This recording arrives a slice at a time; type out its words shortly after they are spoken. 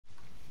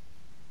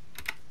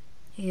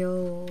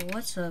Yo,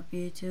 what's up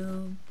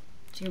YouTube?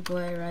 It's your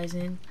boy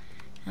Rising,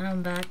 and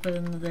I'm back with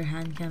another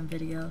Handcam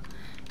video.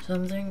 So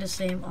I'm doing the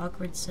same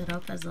awkward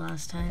setup as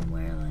last time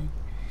where like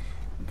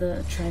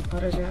the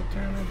tripod is wrapped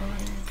around my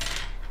body.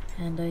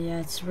 And yeah,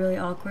 it's really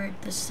awkward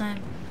this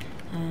time.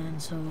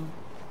 And so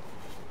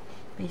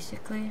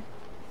basically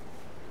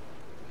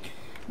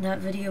that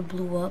video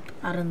blew up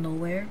out of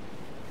nowhere.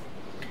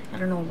 I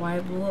don't know why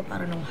it blew up, I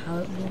don't know how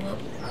it blew up,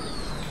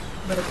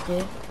 but it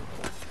did.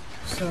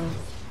 So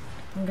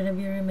I'm gonna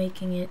be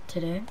remaking it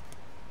today.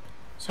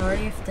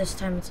 Sorry if this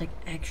time it's like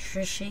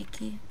extra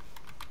shaky,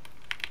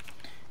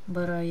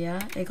 but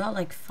yeah, it got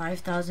like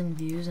 5,000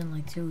 views in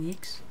like 2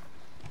 weeks.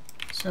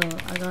 So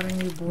I got a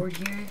new board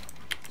here.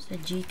 It's a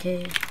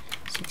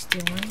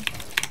GK61,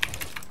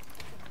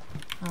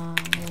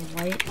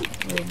 white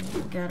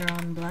with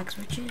Gateron black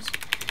switches.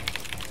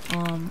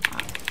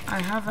 I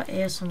have an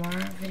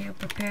ASMR video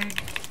prepared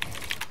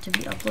to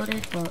be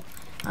uploaded, but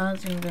I don't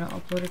think I'm gonna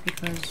upload it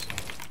because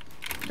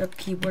the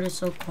keyboard is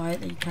so quiet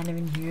that you can't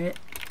even hear it.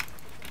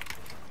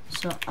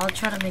 So I'll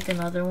try to make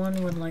another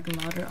one with like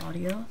louder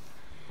audio.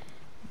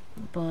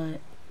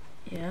 But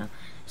yeah,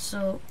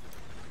 so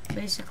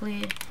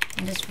basically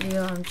in this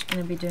video I'm just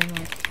gonna be doing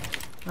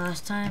like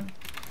last time.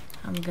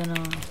 I'm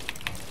gonna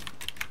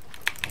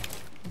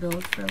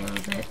build for a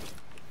little bit.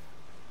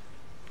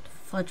 The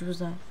fudge was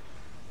that?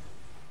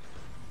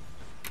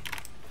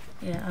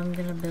 Yeah, I'm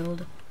gonna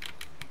build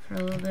for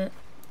a little bit,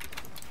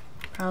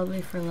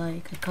 probably for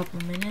like a couple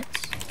minutes.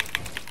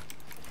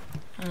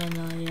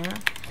 And yeah,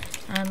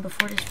 and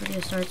before this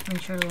video starts,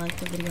 make sure to like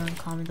the video and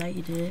comment that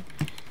you did.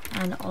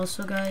 And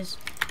also guys,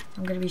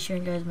 I'm going to be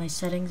showing you guys my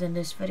settings in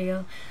this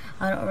video.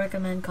 I don't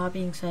recommend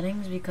copying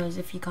settings because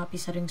if you copy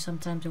settings,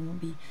 sometimes it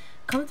won't be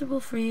comfortable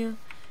for you.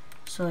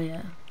 So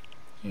yeah,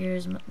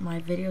 here's my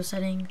video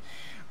setting.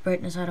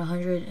 Brightness at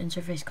 100,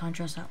 interface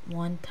contrast at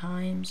 1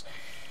 times,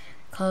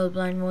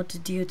 colorblind mode to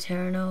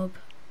deuteranope,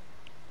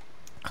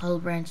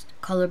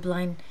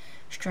 colorblind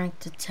strength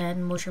to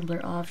 10, motion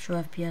blur off,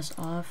 show FPS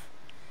off.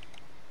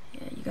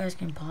 Yeah, you guys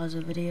can pause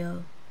the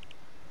video.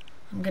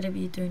 I'm gonna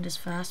be doing this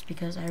fast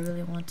because I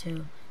really want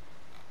to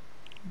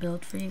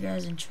build for you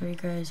guys and show you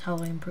guys how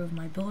I improve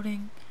my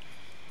building.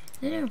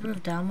 I didn't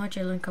improve that much.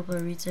 I learned a couple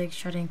of retags,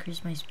 try to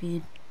increase my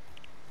speed.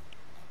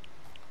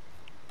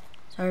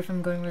 Sorry if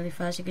I'm going really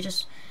fast. You could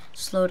just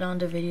slow down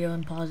the video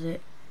and pause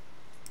it.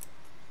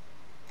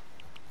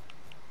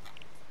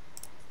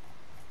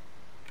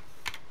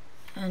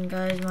 And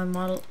guys, my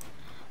model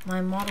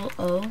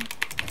O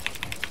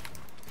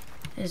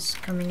is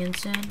coming in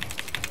soon.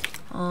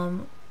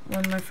 When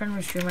my friend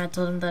was streaming, I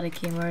told him that it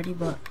came already,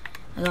 but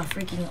I got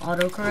freaking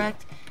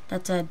autocorrect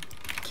that said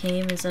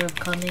came instead of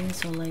coming,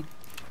 so like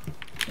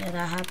yeah,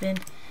 that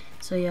happened.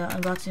 So yeah,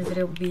 unboxing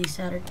video will be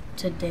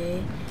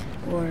Saturday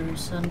or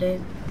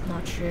Sunday,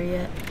 not sure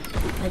yet.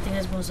 I think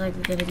it's most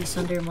likely gonna be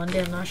Sunday or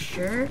Monday, I'm not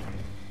sure.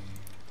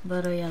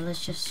 But yeah,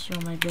 let's just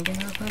show my building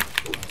real quick.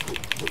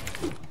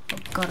 Oh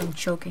god, I'm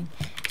choking.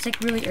 It's like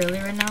really early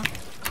right now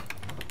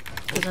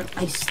because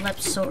I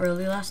slept so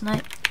early last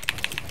night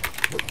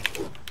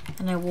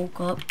and I woke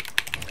up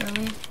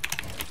early.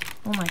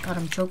 Oh my god,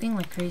 I'm choking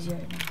like crazy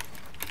right now.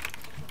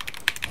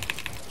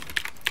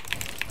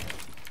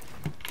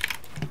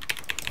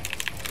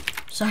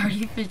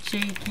 Sorry if it's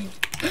shaky.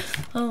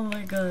 Oh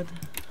my god.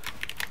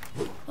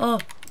 Oh,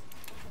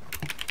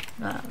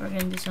 we're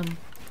gonna do some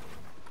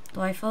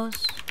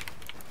dwifos.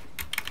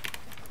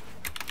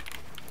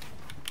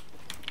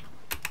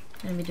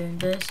 Gonna be doing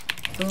this.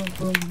 Boom,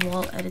 boom,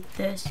 wall, edit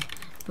this.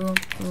 Boom,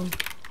 boom.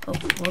 Oh,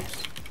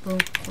 whoops. Boom,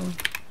 boom.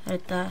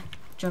 Edit that.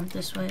 Jump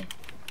this way.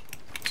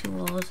 2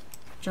 walls.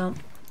 Jump.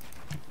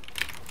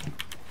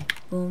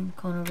 Boom,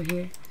 going over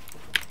here.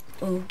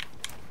 Oh.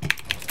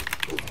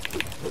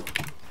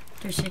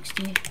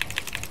 360.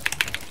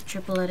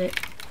 Triple edit.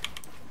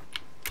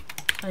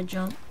 I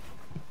jump.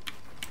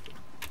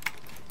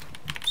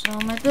 So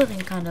my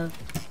building kind of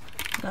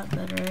got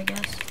better, I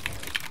guess.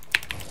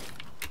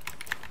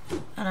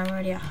 And I'm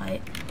already at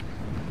height.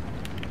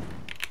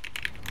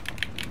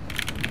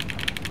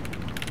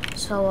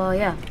 So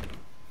yeah,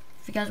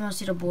 if you guys want to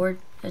see the board,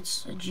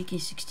 it's a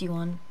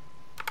GK61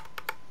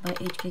 by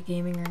HK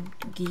Gaming or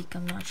Geek,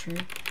 I'm not sure,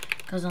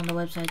 because on the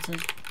website it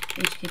says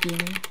HK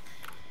Gaming.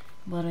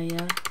 But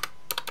yeah,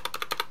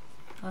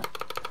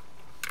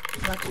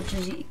 black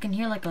switches, you can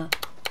hear like a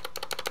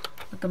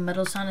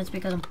metal sound. It's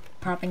because I'm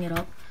propping it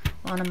up.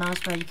 On a mouse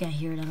pad you can't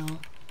hear it at all.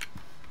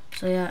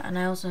 So yeah, and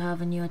I also have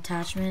a new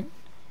attachment.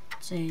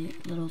 It's a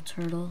little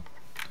turtle,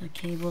 the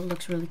cable. It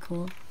looks really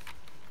cool.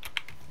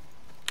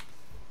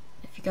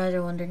 If you guys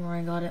are wondering where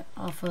I got it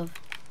off of,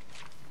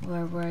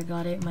 where I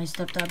got it, my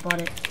stepdad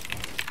bought it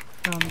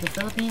from the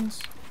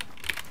Philippines.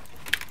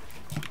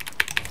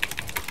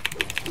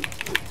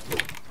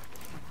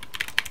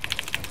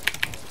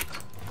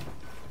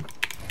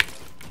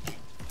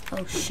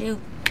 Oh shoot.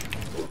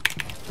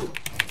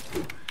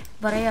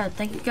 But yeah,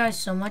 thank you guys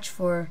so much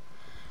for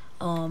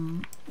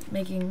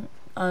giving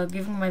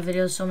my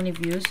videos so many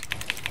views.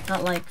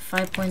 Got like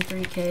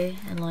 5.3k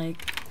and like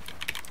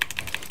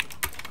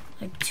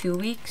like 2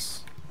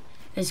 weeks.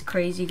 It's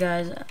crazy,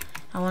 guys.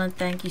 I want to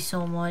thank you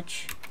so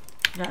much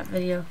for that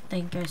video.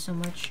 Thank you guys so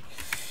much.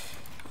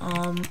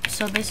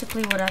 So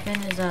basically what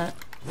happened is that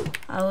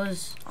I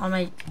was on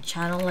my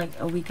channel like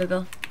a week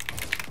ago,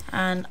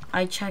 and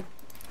I checked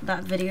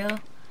that video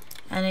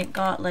and it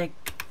got like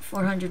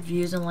 400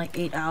 views in like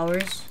 8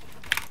 hours.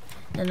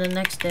 Then the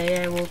next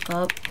day I woke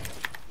up,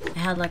 it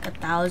had like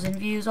 1,000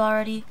 views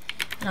already,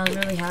 and I was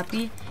really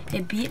happy.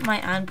 It beat my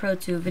Pro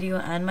 2 video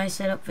and my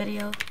setup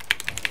video.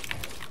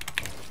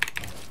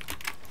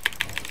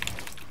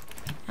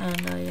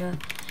 And yeah,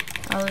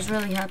 I was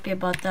really happy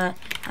about that.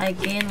 I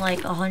gained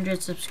like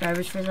 100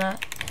 subscribers for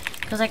that.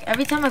 Cause like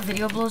every time a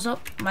video blows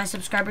up, my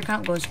subscriber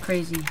count goes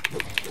crazy.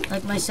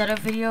 Like my setup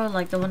video,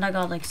 like the one that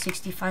got like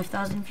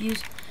 65,000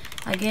 views,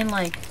 I gained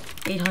like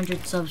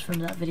 800 subs from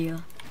that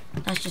video.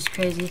 That's just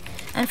crazy.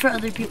 And for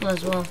other people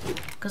as well.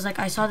 Cause like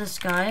I saw this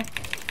guy,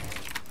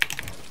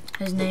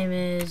 his name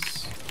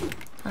is,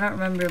 I don't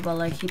remember, but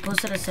like he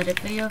posted a setup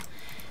video.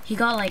 He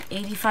got like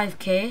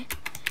 85K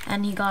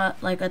and he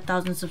got like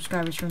 1,000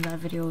 subscribers from that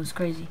video. It was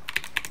crazy.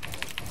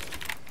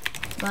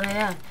 But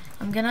yeah,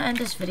 I'm gonna end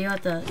this video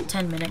at the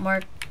 10-minute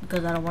mark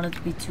because I don't want it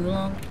to be too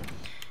long.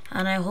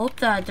 And I hope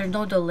that there's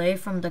no delay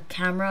from the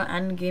camera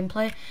and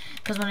gameplay,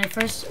 because when I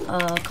first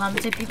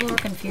commented, people were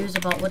confused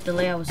about what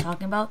delay I was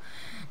talking about.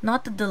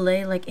 Not the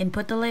delay like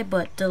input delay,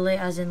 but delay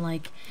as in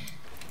like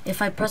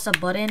if I press a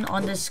button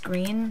on the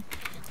screen,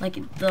 like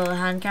the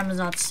hand cam is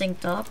not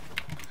synced up.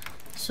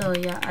 So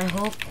yeah, I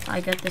hope I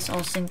get this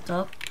all synced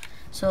up.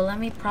 So let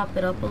me prop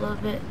it up a little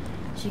bit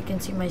so you can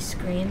see my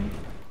screen.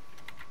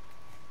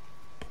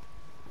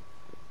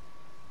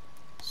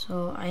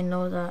 So I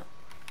know that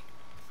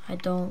I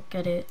don't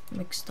get it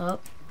mixed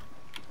up.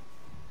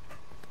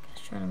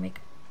 Let's try to make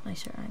a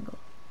nicer angle.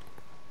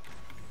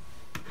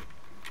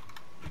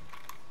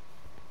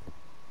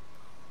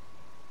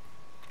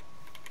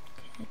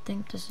 Okay, I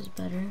think this is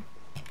better.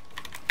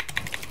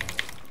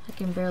 I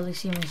can barely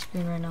see my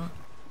screen right now.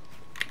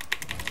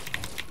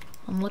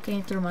 I'm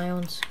looking through my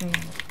own screen.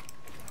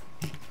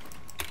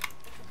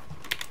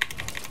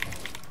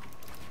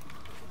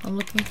 I'm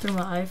looking through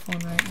my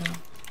iPhone right now.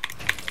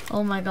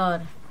 Oh my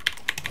god.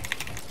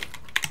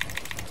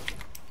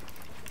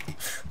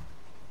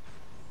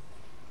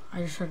 I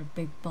just heard a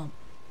big bump.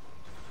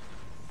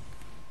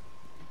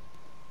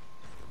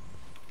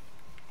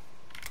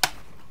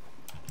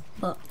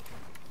 But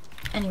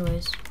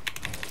anyways,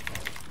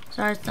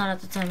 sorry it's not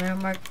at the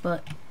 10-minute mark,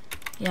 but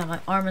yeah, my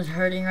arm is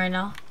hurting right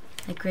now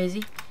like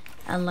crazy,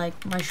 and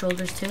like my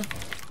shoulders too,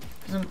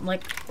 because I'm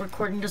like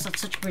recording this at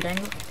such a weird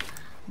angle.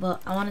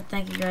 But I want to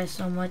thank you guys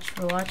so much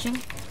for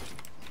watching,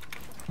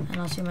 and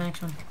I'll see you in my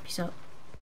next one. Peace out.